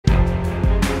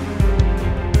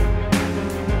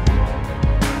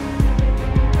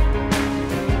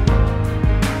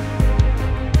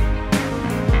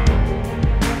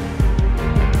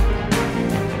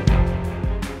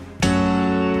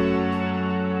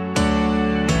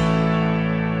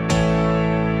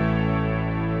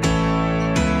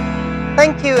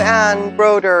Thank you, Anne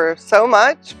Broder, so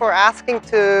much for asking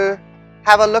to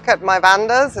have a look at my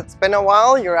Vandas. It's been a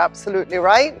while, you're absolutely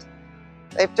right.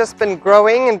 They've just been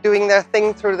growing and doing their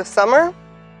thing through the summer.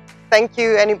 Thank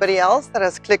you anybody else that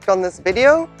has clicked on this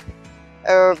video,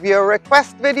 your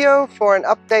request video for an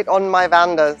update on my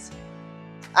Vandas.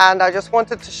 And I just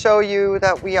wanted to show you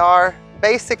that we are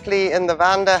basically in the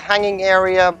Vanda hanging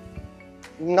area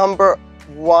number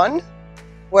 1,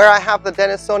 where I have the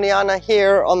Denisoniana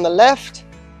here on the left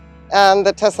and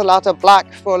the Tessellata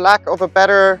Black, for lack of a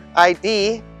better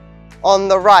ID, on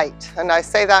the right. And I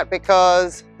say that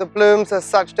because the blooms as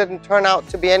such didn't turn out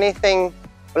to be anything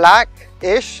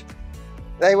black-ish.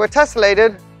 They were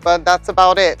tessellated, but that's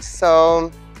about it. So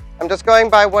I'm just going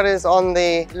by what is on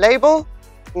the label,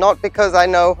 not because I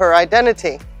know her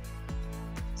identity.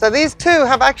 So these two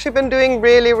have actually been doing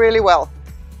really, really well.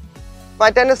 My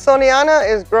Denisoniana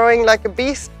is growing like a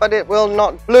beast, but it will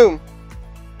not bloom.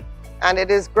 And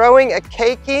it is growing a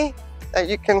keiki that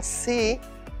you can see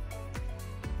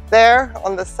there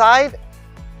on the side.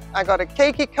 I got a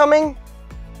keiki coming.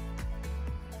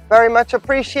 Very much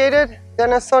appreciated.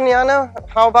 Denisoniana,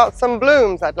 how about some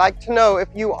blooms? I'd like to know if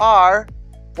you are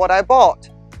what I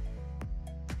bought.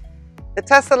 The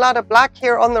Tessellata Black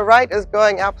here on the right is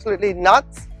going absolutely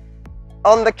nuts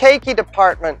on the keiki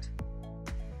department.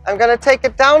 I'm going to take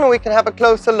it down and we can have a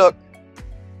closer look.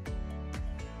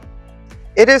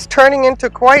 It is turning into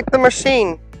quite the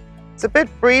machine. It's a bit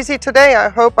breezy today. I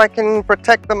hope I can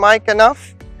protect the mic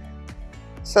enough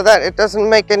so that it doesn't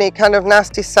make any kind of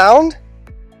nasty sound.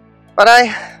 But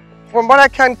from what I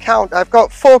can count, I've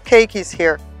got 4 keikis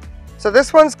here. So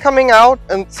this one's coming out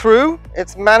and through.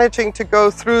 It's managing to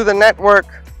go through the network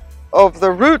of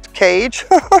the root cage,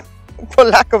 for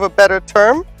lack of a better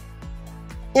term.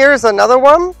 Here's another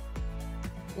one,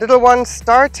 little one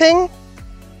starting,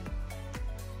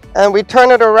 and we turn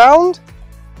it around.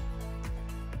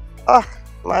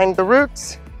 Mind the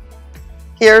roots.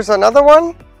 Here's another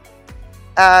one,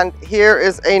 and here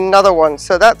is another one.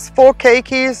 So that's 4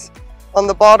 keikis on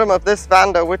the bottom of this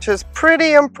Vanda, which is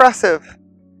pretty impressive.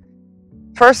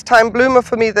 First time bloomer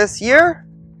for me this year,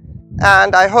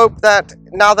 and I hope that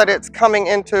now that it's coming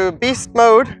into beast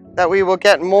mode, that we will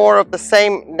get more of the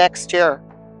same next year.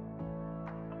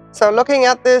 So looking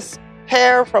at this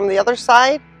pair from the other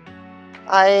side,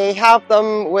 I have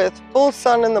them with full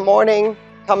sun in the morning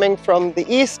coming from the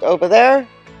east over there,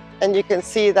 and you can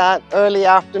see that early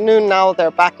afternoon now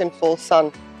they're back in full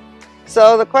sun.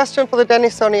 So the question for the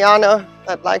Denisoniana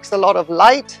that likes a lot of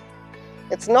light,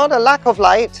 it's not a lack of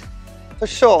light for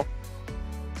sure.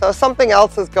 So something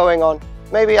else is going on.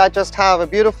 Maybe I just have a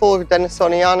beautiful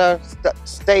Denisoniana that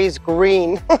stays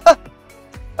green.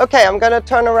 Okay, I'm going to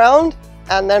turn around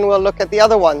and then we'll look at the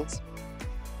other ones.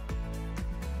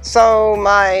 So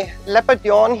my leopard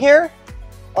yawn here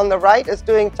on the right is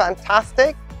doing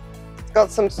fantastic. It's got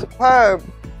some superb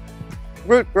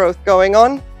root growth going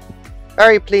on.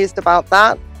 Very pleased about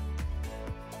that.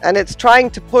 And it's trying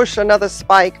to push another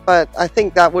spike, but I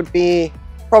think that would be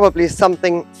probably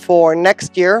something for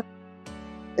next year.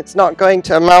 It's not going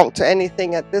to amount to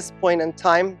anything at this point in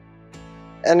time.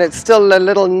 And it's still a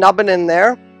little nubbin in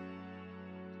there.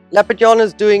 Leopard yawn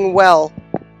is doing well.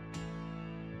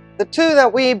 The two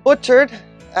that we butchered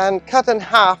and cut in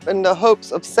half in the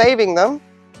hopes of saving them,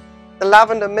 the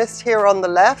Lavender Mist here on the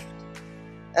left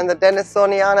and the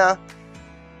Denisoniana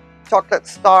Chocolate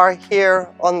Star here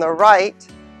on the right,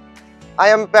 I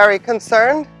am very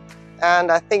concerned, and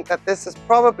I think that this is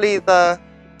probably the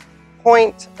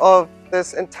point of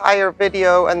this entire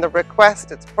video and the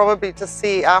request. It's probably to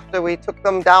see after we took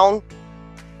them down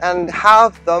and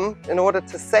have them in order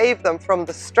to save them from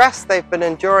the stress they've been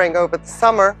enduring over the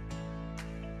summer.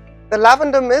 The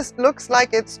Lavender Mist looks like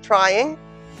it's trying.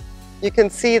 You can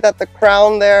see that the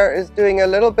crown there is doing a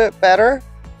little bit better.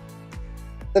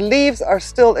 The leaves are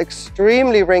still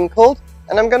extremely wrinkled,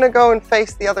 and I'm going to go and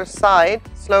face the other side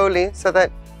slowly so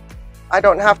that I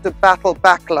don't have to battle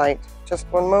backlight. Just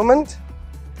one moment.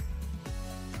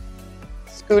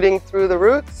 Scooting through the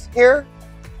roots here.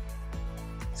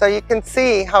 So you can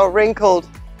see how wrinkled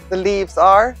the leaves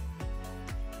are.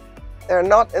 They're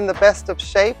not in the best of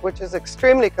shape, which is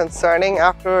extremely concerning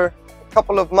after a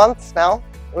couple of months now.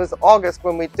 It was August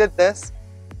when we did this.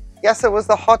 Yes, it was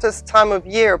the hottest time of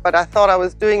year, but I thought I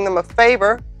was doing them a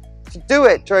favor to do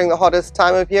it during the hottest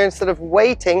time of year instead of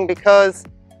waiting, because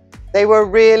they were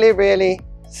really, really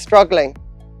struggling.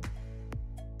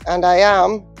 And I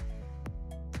am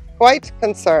quite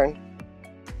concerned.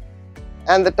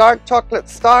 And the dark chocolate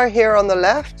star here on the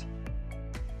left,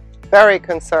 very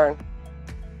concerned.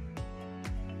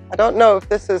 I don't know if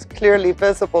this is clearly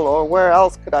visible or where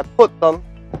else could I put them.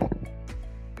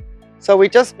 So we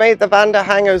just made the Vanda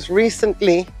hangers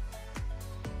recently.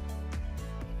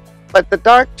 But the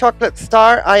dark chocolate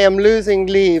star, I am losing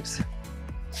leaves.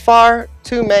 Far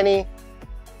too many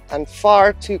and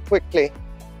far too quickly.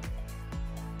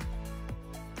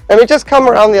 Let me just come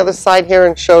around the other side here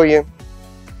and show you.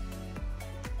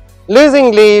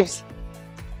 Losing leaves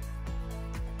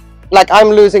like I'm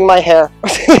losing my hair.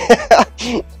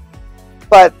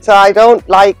 But I don't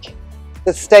like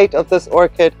the state of this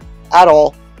orchid at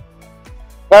all.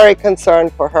 Very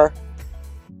concerned for her.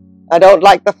 I don't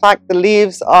like the fact the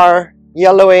leaves are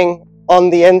yellowing on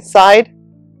the inside.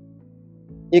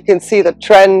 You can see the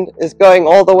trend is going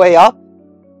all the way up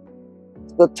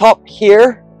to the top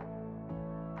here.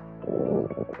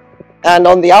 And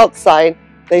on the outside,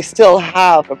 they still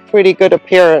have a pretty good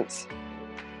appearance.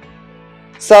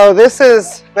 So this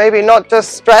is maybe not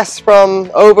just stress from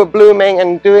overblooming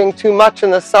and doing too much in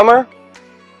the summer.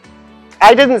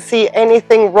 I didn't see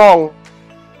anything wrong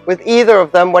with either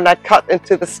of them when I cut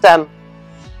into the stem.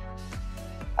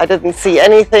 I didn't see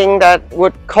anything that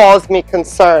would cause me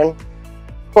concern.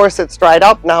 Of course, it's dried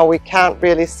up now, we can't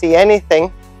really see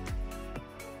anything.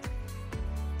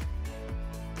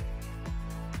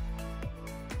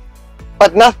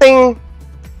 But nothing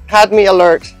had me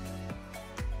alert.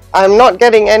 I'm not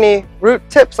getting any root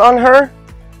tips on her.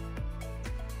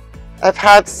 I've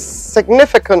had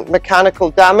significant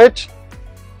mechanical damage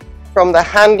from the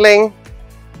handling,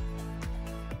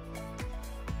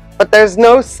 but there's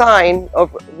no sign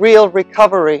of real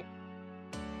recovery.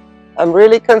 I'm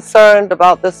really concerned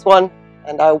about this one,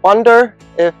 and I wonder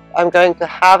if I'm going to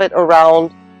have it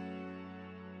around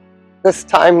this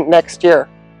time next year.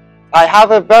 I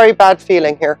have a very bad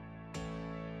feeling here.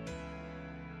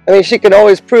 I mean, she can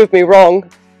always prove me wrong.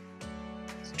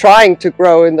 It's trying to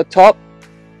grow in the top.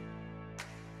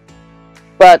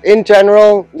 But in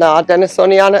general, nah,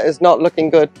 Denisoniana is not looking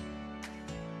good.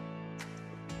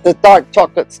 The dark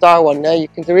chocolate star one, now you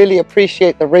can really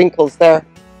appreciate the wrinkles there.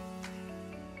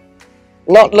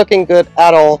 Not looking good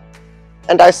at all.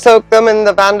 And I soaked them in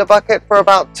the Vanda bucket for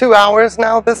about 2 hours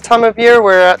now this time of year.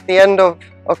 We're at the end of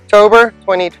October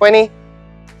 2020.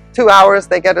 2 hours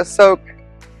they get a soak.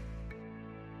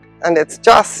 And it's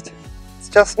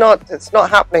not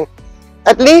happening.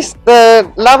 At least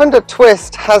the lavender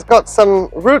twist has got some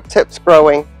root tips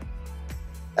growing.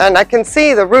 And I can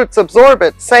see the roots absorb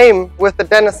it. Same with the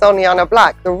Denisoniana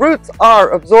black. The roots are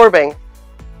absorbing.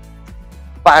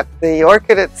 But the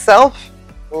orchid itself,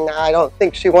 nah, I don't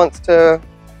think she wants to.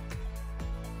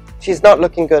 She's not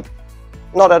looking good.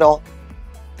 Not at all.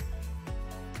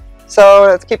 So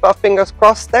let's keep our fingers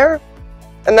crossed there.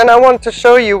 And then I want to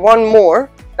show you one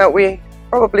more that we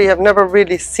probably have never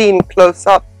really seen close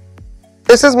up.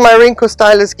 This is my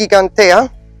Rhyncostylus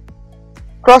gigantea,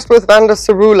 crossed with Vanda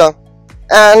cerula.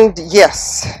 And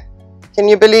yes, can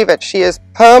you believe it? She is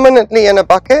permanently in a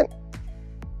bucket.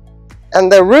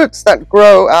 And the roots that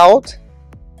grow out,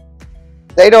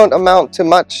 they don't amount to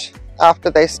much after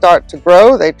they start to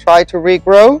grow. They try to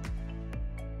regrow.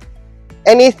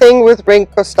 Anything with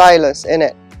Rhyncostylus in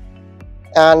it.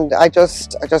 And I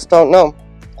just don't know.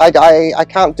 I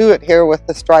can't do it here with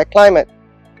this dry climate.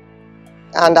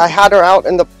 And I had her out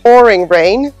in the pouring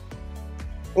rain.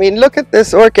 I mean, look at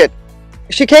this orchid.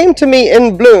 She came to me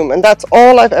in bloom, and that's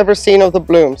all I've ever seen of the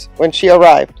blooms when she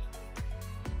arrived.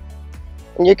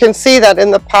 And you can see that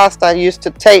in the past I used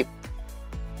to tape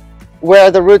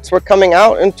where the roots were coming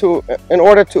out in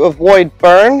order to avoid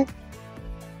burn.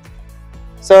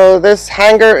 So this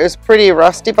hanger is pretty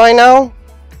rusty by now.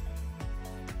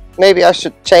 Maybe I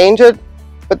should change it.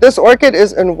 But this orchid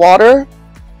is in water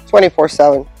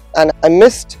 24/7. And I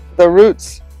mist the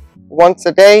roots once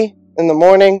a day in the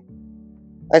morning.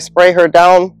 I spray her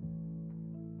down.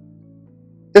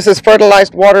 This is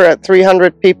fertilized water at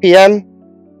 300 ppm.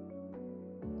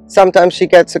 Sometimes she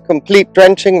gets a complete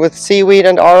drenching with seaweed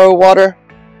and RO water.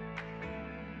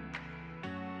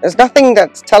 There's nothing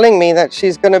that's telling me that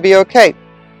she's going to be okay.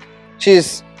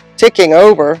 She's ticking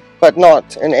over, but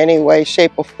not in any way,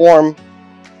 shape, or form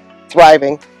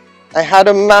thriving. I had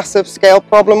a massive scale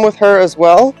problem with her as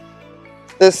well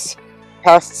this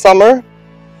past summer.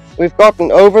 We've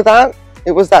gotten over that.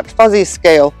 It was that fuzzy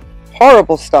scale.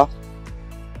 Horrible stuff.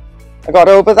 I got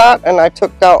over that, and I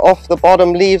took off the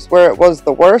bottom leaves where it was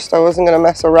the worst. I wasn't going to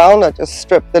mess around. I just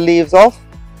stripped the leaves off.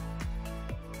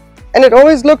 And it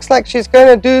always looks like she's going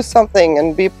to do something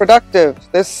and be productive.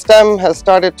 This stem has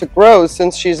started to grow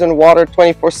since she's in water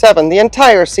 24/7. The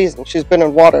entire season she's been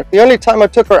in water. The only time I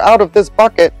took her out of this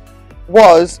bucket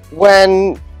was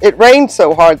when it rained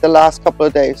so hard the last couple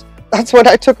of days. That's when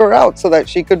I took her out, so that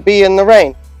she could be in the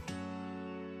rain.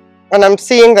 And I'm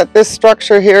seeing that this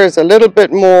structure here is a little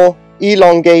bit more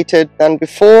elongated than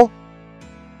before.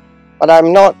 But I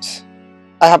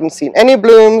haven't seen any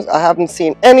blooms. I haven't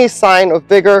seen any sign of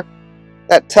vigor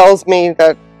that tells me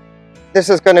that this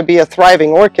is going to be a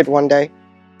thriving orchid one day.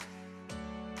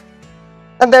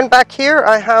 And then back here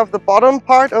I have the bottom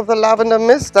part of the lavender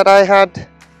mist that I had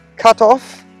cut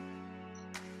off,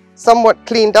 somewhat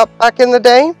cleaned up back in the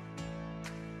day.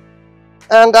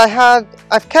 And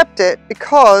I've kept it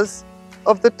because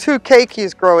of the 2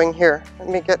 keikis growing here. Let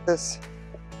me get this.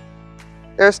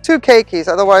 There's 2 keikis,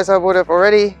 otherwise I would have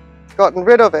already gotten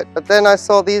rid of it. But then I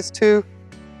saw these 2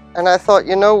 and I thought,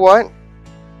 you know what?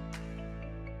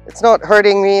 It's not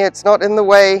hurting me, it's not in the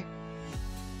way.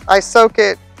 I soak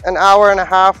it an hour and a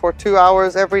half or 2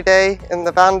 hours every day in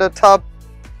the Vanda tub.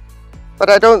 But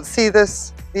I don't see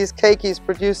these keikis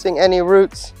producing any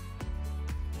roots.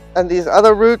 And these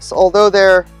other roots, although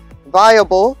they're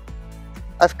viable,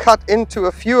 I've cut into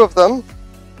a few of them.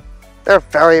 They're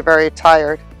very, very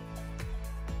tired.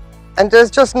 And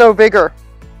there's just no vigor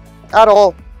at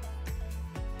all.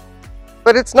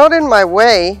 But it's not in my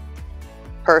way,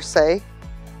 per se.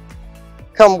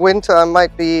 Come winter, I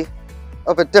might be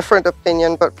of a different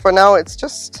opinion, but for now it's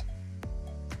just,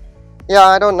 yeah,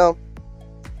 I don't know.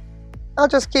 I'll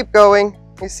just keep going.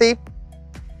 You see,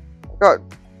 I've got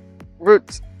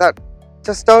roots that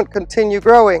just don't continue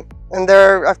growing, and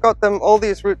I've got them, all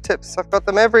these root tips, I've got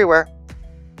them everywhere.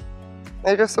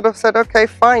 They just sort of said, okay,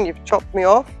 fine, you've chopped me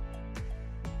off,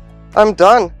 I'm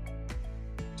done,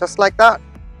 just like that.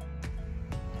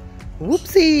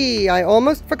 Whoopsie, I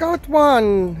almost forgot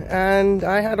one, and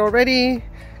I had already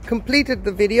completed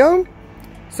the video,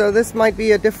 so this might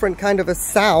be a different kind of a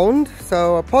sound,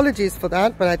 so apologies for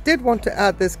that. But I did want to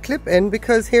add this clip in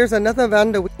because here's another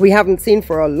Vanda we haven't seen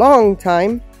for a long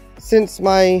time, since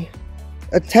my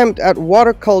attempt at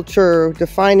waterculture,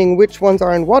 defining which ones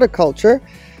are in waterculture.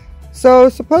 So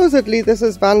supposedly this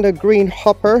is Vanda Green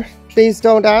Hopper. Please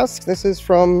don't ask, this is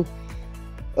from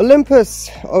Olympus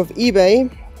of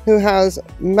eBay, who has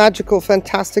magical,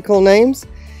 fantastical names.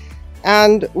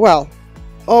 And, well,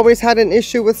 always had an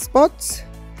issue with spots.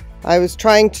 I was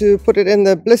trying to put it in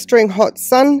the blistering hot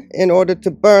sun in order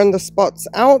to burn the spots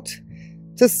out.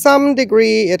 To some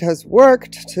degree it has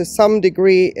worked, to some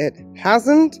degree it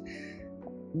hasn't.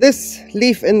 This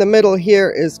leaf in the middle here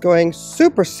is going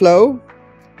super slow.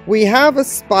 We have a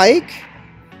spike.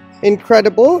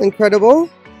 Incredible, incredible.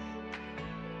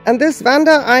 And this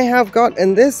Vanda I have got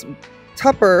in this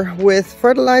tupper with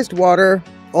fertilized water,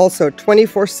 also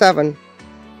 24/7.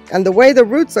 And the way the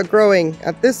roots are growing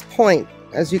at this point,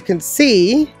 as you can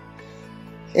see,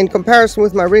 in comparison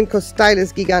with my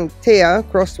Rhincostylus gigantea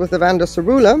crossed with the Vanda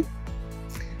cerula,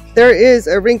 there is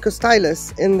a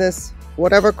Rhincostylus in this,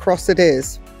 whatever cross it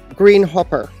is, green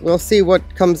hopper. We'll see what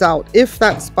comes out, if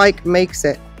that spike makes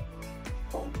it.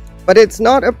 But it's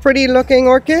not a pretty looking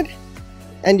orchid,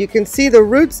 and you can see the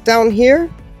roots down here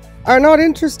are not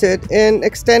interested in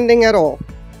extending at all.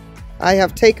 I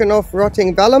have taken off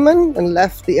rotting velamen and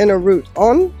left the inner root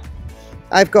on.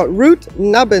 I've got root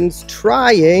nubbins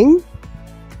trying,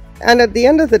 and at the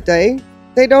end of the day,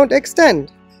 they don't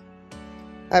extend.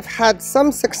 I've had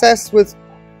some success with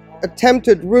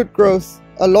attempted root growth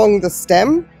along the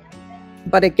stem,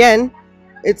 but again,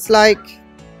 it's like,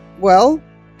 well,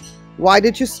 why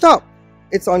did you stop?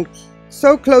 It's on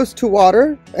so close to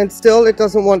water and still it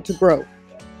doesn't want to grow.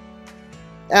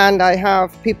 And I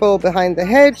have people behind the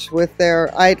hedge with their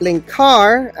idling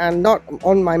car and not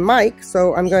on my mic,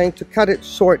 so I'm going to cut it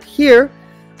short here.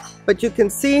 But you can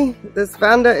see this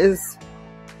Vanda is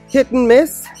hit and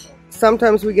miss.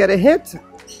 Sometimes we get a hit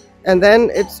and then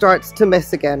it starts to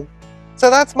miss again. So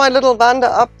that's my little Vanda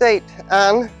update,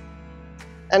 Anne,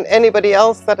 and anybody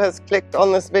else that has clicked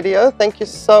on this video. Thank you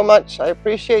so much. I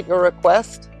appreciate your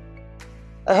request.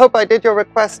 I hope I did your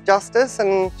request justice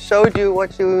and showed you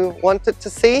what you wanted to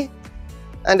see.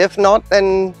 And if not,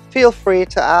 then feel free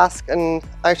to ask and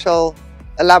I shall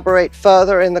elaborate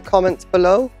further in the comments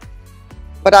below.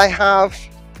 But I have,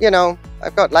 you know,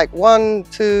 I've got like 1,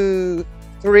 2,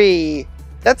 3,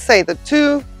 let's say the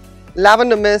 2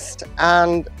 lavender mist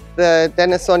and the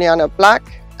Denisoniana black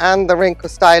and the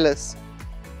Rhincostylus.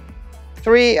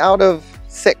 3 out of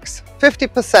 6,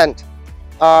 50%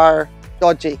 are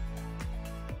dodgy.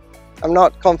 I'm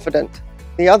not confident.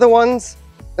 The other ones,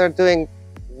 they're doing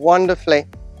wonderfully,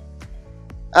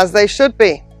 as they should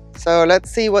be. So let's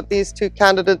see what these 2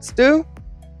 candidates do,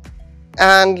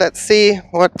 and let's see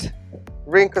what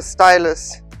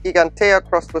Rhincostylus gigantea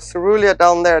crossed with Cerulean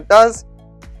down there does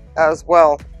as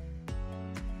well.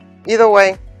 Either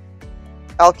way,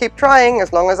 I'll keep trying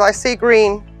as long as I see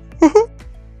green.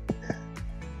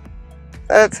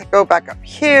 Let's go back up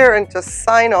here and just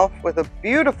sign off with a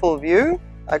beautiful view.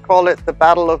 I call it the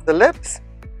Battle of the Lips.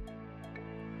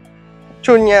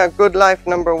 Chunya, Good Life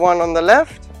 #1 on the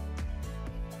left.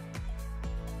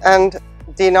 And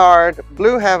Dinard,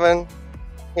 Blue Heaven,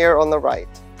 here on the right.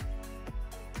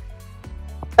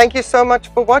 Thank you so much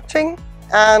for watching,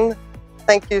 and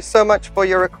thank you so much for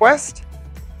your request.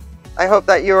 I hope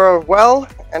that you're well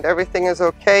and everything is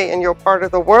okay in your part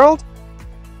of the world.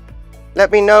 Let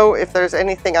me know if there's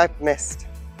anything I've missed.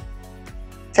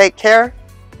 Take care.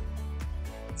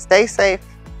 Stay safe.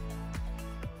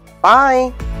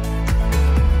 Bye.